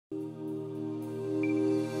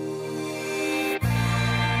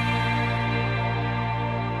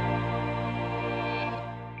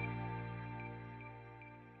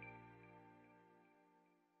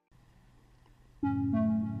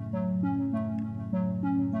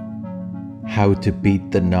How to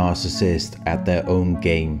beat the narcissist at their own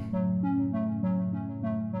game.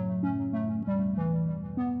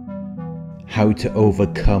 How to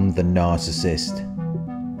overcome the narcissist.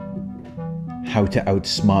 How to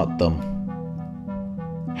outsmart them.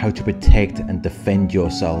 How to protect and defend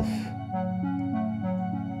yourself.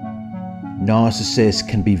 Narcissists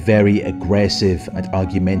can be very aggressive and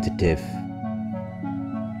argumentative.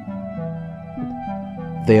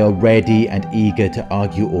 They are ready and eager to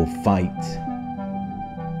argue or fight.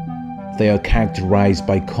 They are characterized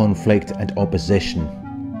by conflict and opposition.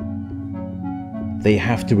 They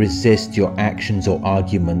have to resist your actions or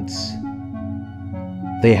arguments.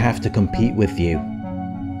 They have to compete with you.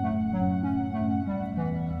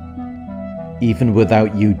 Even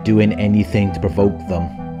without you doing anything to provoke them.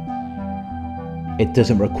 It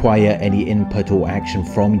doesn't require any input or action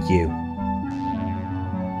from you.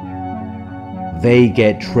 They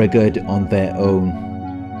get triggered on their own.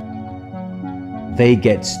 They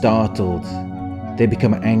get startled. They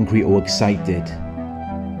become angry or excited.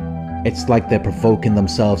 It's like they're provoking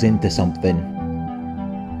themselves into something.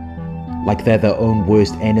 Like they're their own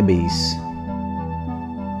worst enemies.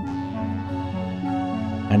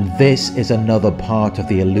 And this is another part of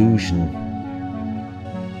the illusion.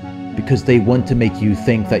 Because they want to make you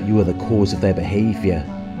think that you are the cause of their behavior.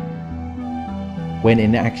 When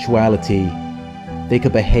in actuality, they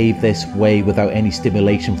could behave this way without any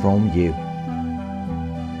stimulation from you.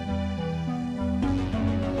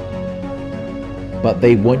 But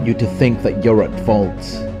they want you to think that you're at fault.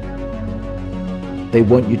 They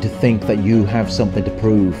want you to think that you have something to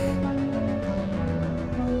prove.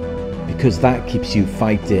 Because that keeps you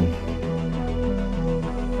fighting.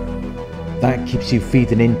 That keeps you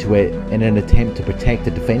feeding into it in an attempt to protect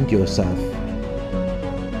and defend yourself.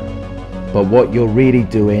 But what you're really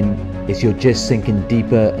doing is you're just sinking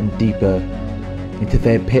deeper and deeper into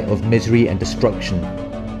their pit of misery and destruction.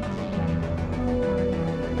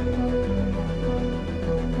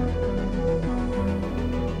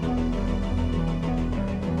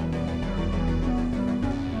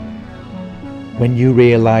 When you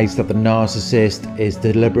realize that the narcissist is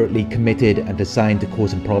deliberately committed and designed to cause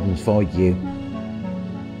some problems for you,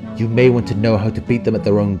 you may want to know how to beat them at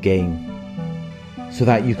their own game, so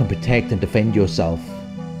that you can protect and defend yourself.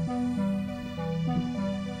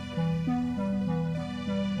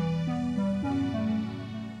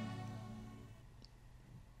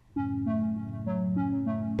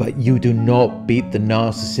 But you do not beat the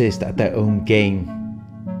narcissist at their own game.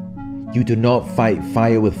 You do not fight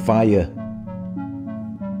fire with fire.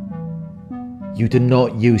 You do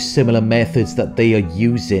not use similar methods that they are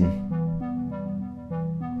using,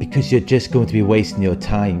 because you're just going to be wasting your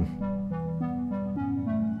time.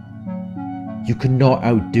 You cannot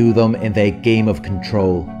outdo them in their game of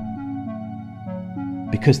control,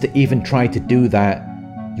 because to even try to do that,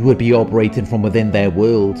 you would be operating from within their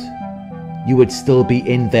world. You would still be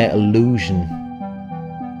in their illusion.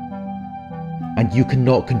 And you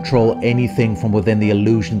cannot control anything from within the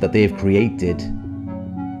illusion that they have created.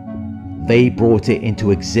 They brought it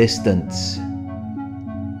into existence.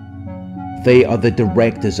 They are the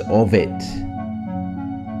directors of it.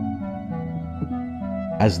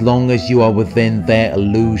 As long as you are within their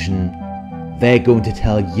illusion, they're going to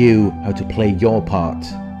tell you how to play your part.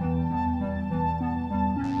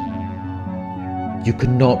 You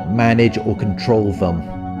cannot manage or control them,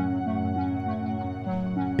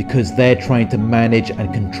 because they're trying to manage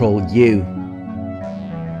and control you.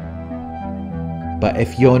 But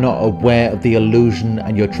if you're not aware of the illusion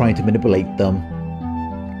and you're trying to manipulate them,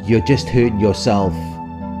 you're just hurting yourself.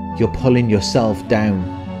 You're pulling yourself down.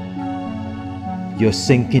 You're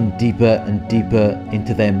sinking deeper and deeper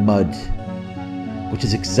into their mud, which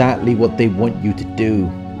is exactly what they want you to do.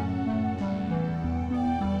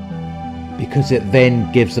 Because it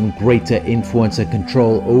then gives them greater influence and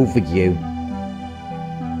control over you.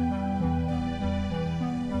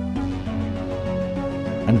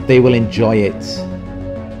 And they will enjoy it.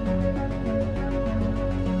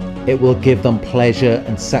 It will give them pleasure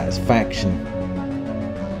and satisfaction.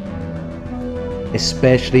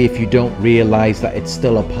 Especially if you don't realize that it's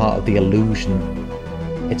still a part of the illusion.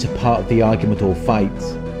 It's a part of the argument or fight.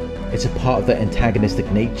 It's a part of the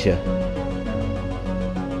antagonistic nature.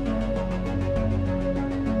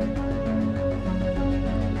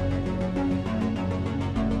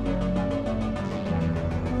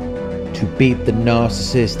 To beat the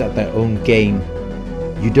narcissist at their own game,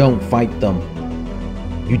 you don't fight them.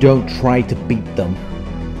 You don't try to beat them.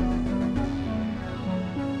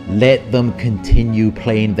 Let them continue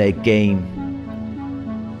playing their game.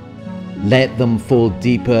 Let them fall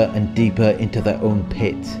deeper and deeper into their own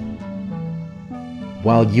pit.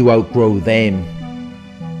 while you outgrow them,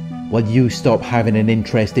 while you stop having an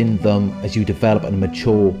interest in them as you develop and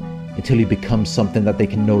mature until you become something that they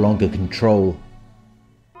can no longer control.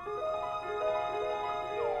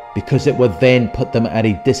 Because it would then put them at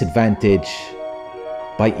a disadvantage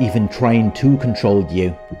by even trying to control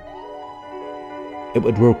you. It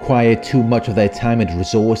would require too much of their time and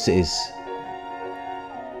resources.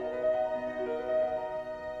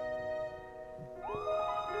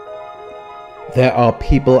 There are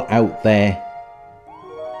people out there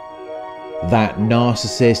that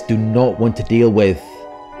narcissists do not want to deal with.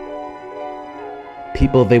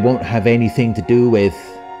 People they won't have anything to do with.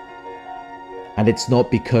 And it's not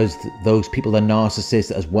because those people are narcissists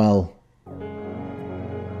as well.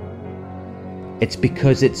 It's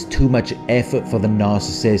because it's too much effort for the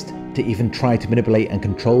narcissist to even try to manipulate and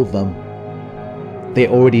control them. They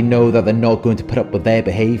already know that they're not going to put up with their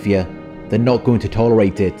behavior. They're not going to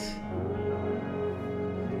tolerate it.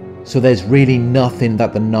 So there's really nothing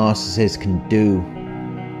that the narcissist can do.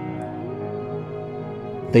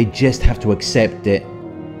 They just have to accept it.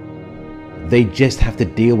 They just have to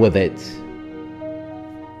deal with it.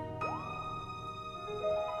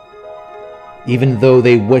 Even though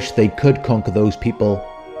they wish they could conquer those people,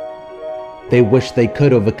 they wish they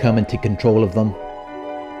could overcome and take control of them.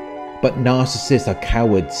 But narcissists are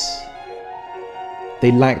cowards.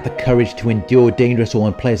 They lack the courage to endure dangerous or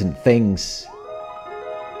unpleasant things.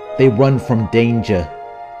 They run from danger.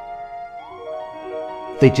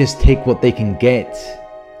 They just take what they can get.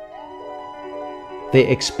 They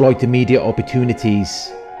exploit immediate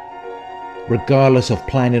opportunities, regardless of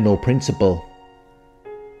planning or principle.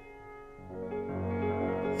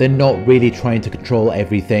 They're not really trying to control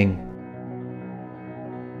everything.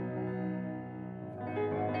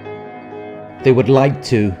 They would like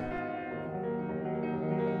to,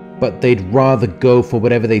 but they'd rather go for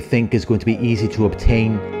whatever they think is going to be easy to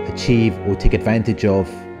obtain, achieve, or take advantage of.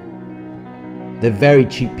 They're very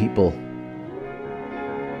cheap people.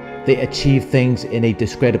 They achieve things in a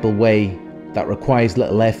discreditable way that requires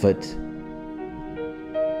little effort.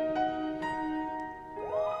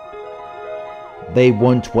 They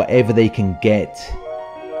want whatever they can get,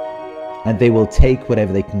 and they will take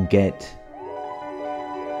whatever they can get,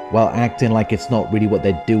 while acting like it's not really what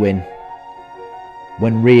they're doing,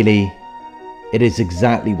 when really, it is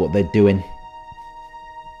exactly what they're doing.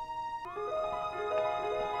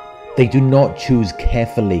 They do not choose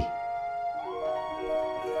carefully.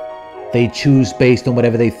 They choose based on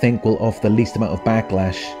whatever they think will offer the least amount of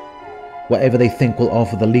backlash, whatever they think will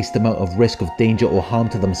offer the least amount of risk of danger or harm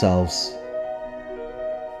to themselves.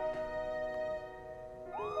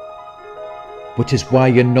 Which is why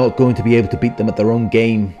you're not going to be able to beat them at their own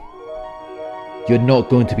game. You're not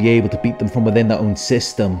going to be able to beat them from within their own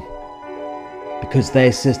system, because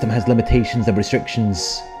their system has limitations and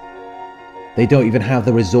restrictions. They don't even have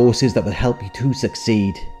the resources that will help you to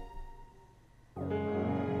succeed.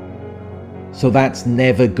 So that's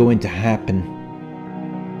never going to happen.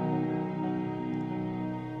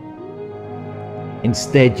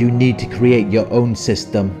 Instead, you need to create your own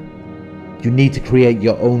system. You need to create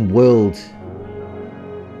your own world.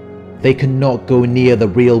 They cannot go near the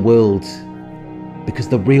real world, because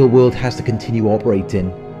the real world has to continue operating.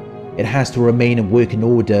 It has to remain and work in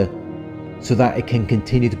order so that it can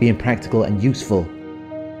continue to be impractical and useful.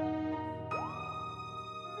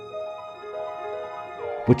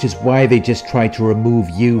 Which is why they just try to remove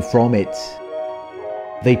you from it.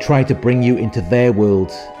 They try to bring you into their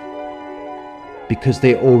world, because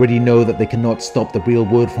they already know that they cannot stop the real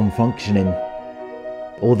world from functioning.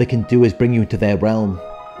 All they can do is bring you into their realm.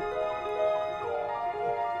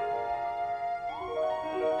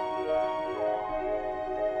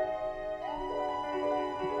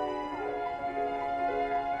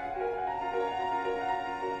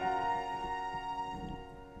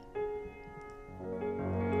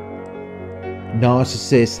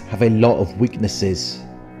 Narcissists have a lot of weaknesses.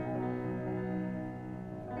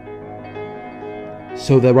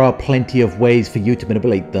 So there are plenty of ways for you to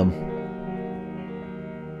manipulate them.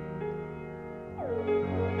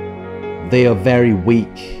 They are very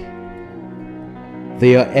weak.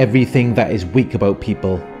 They are everything that is weak about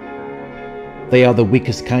people. They are the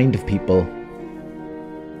weakest kind of people,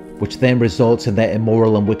 which then results in their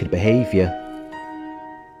immoral and wicked behavior.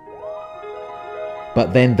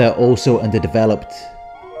 But then they're also underdeveloped.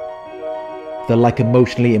 They're like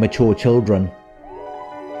emotionally immature children.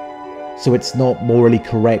 So it's not morally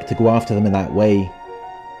correct to go after them in that way.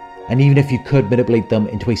 And even if you could manipulate them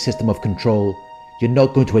into a system of control, you're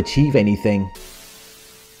not going to achieve anything.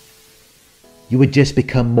 You would just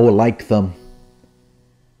become more like them,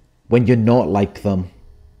 when you're not like them.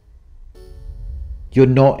 You're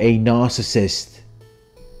not a narcissist,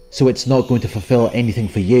 so it's not going to fulfill anything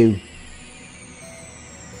for you.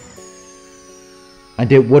 And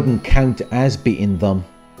it wouldn't count as beating them,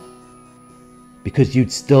 because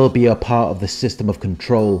you'd still be a part of the system of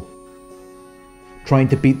control. Trying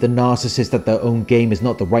to beat the narcissist at their own game is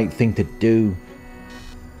not the right thing to do.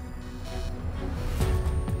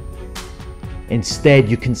 Instead,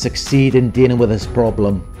 you can succeed in dealing with this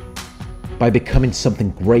problem by becoming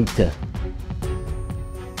something greater.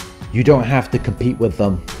 You don't have to compete with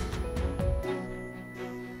them.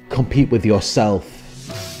 Compete with yourself.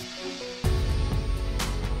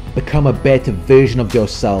 Become a better version of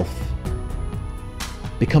yourself.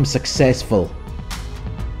 Become successful.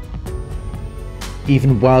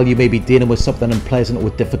 Even while you may be dealing with something unpleasant or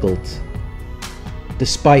difficult.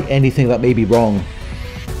 Despite anything that may be wrong.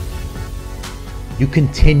 You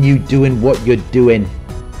continue doing what you're doing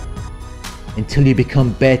until you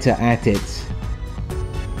become better at it.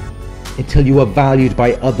 Until you are valued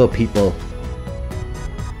by other people.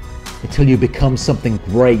 Until you become something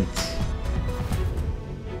great.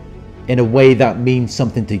 In a way that means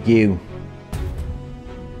something to you.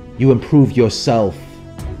 You improve yourself.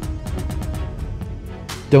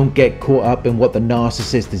 Don't get caught up in what the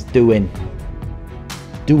narcissist is doing.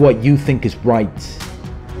 Do what you think is right.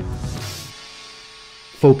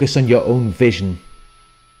 Focus on your own vision.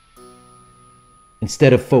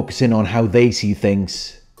 Instead of focusing on how they see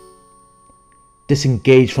things.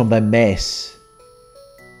 Disengage from their mess.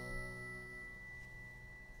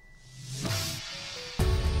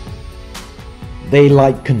 They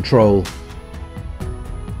like control.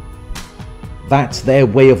 That's their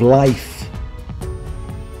way of life.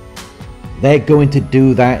 They're going to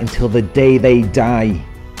do that until the day they die.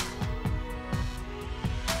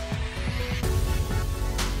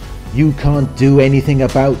 You can't do anything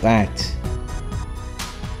about that.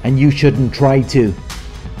 And you shouldn't try to.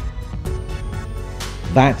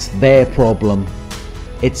 That's their problem.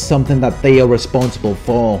 It's something that they are responsible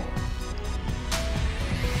for.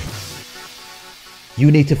 You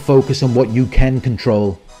need to focus on what you can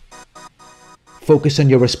control. Focus on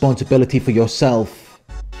your responsibility for yourself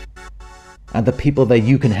and the people that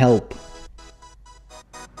you can help.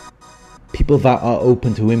 People that are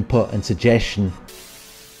open to input and suggestion.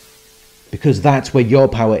 Because that's where your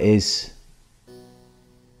power is.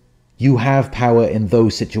 You have power in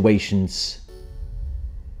those situations.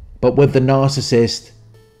 But with the narcissist,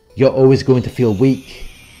 you're always going to feel weak.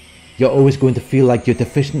 You're always going to feel like you're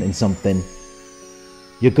deficient in something.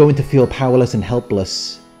 You're going to feel powerless and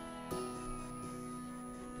helpless.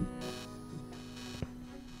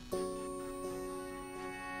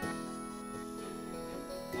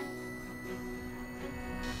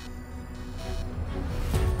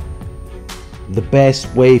 The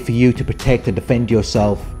best way for you to protect and defend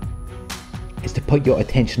yourself is to put your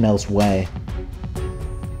attention elsewhere.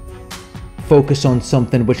 Focus on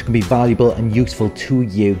something which can be valuable and useful to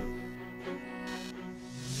you.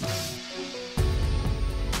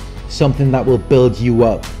 Something that will build you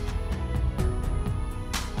up,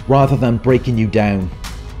 rather than breaking you down.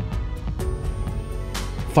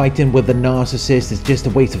 Fighting with the narcissist is just a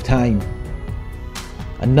waste of time,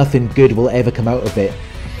 and nothing good will ever come out of it.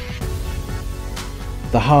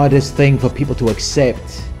 The hardest thing for people to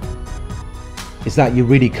accept is that you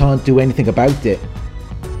really can't do anything about it.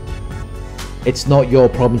 It's not your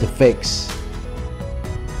problem to fix,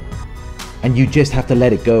 and you just have to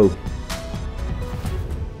let it go.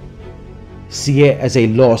 See it as a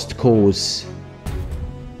lost cause.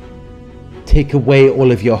 Take away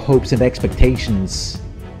all of your hopes and expectations.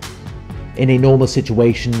 In a normal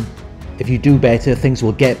situation, if you do better, things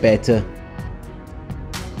will get better.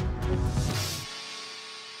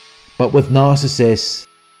 But with narcissists,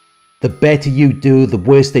 the better you do, the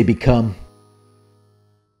worse they become.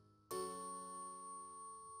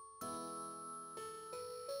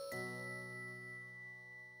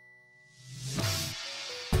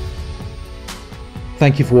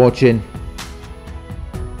 Thank you for watching.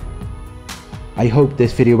 I hope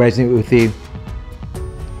this video resonated with you.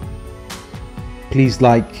 Please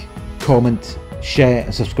like, comment, share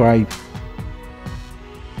and subscribe.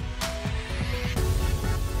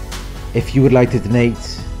 If you would like to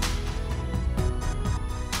donate,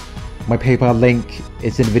 my PayPal link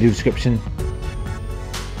is in the video description.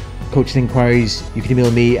 Coaching inquiries, you can email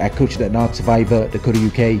me at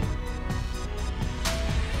coaching@narcsurvivor.co.uk.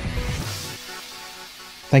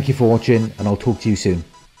 Thank you for watching, and I'll talk to you soon.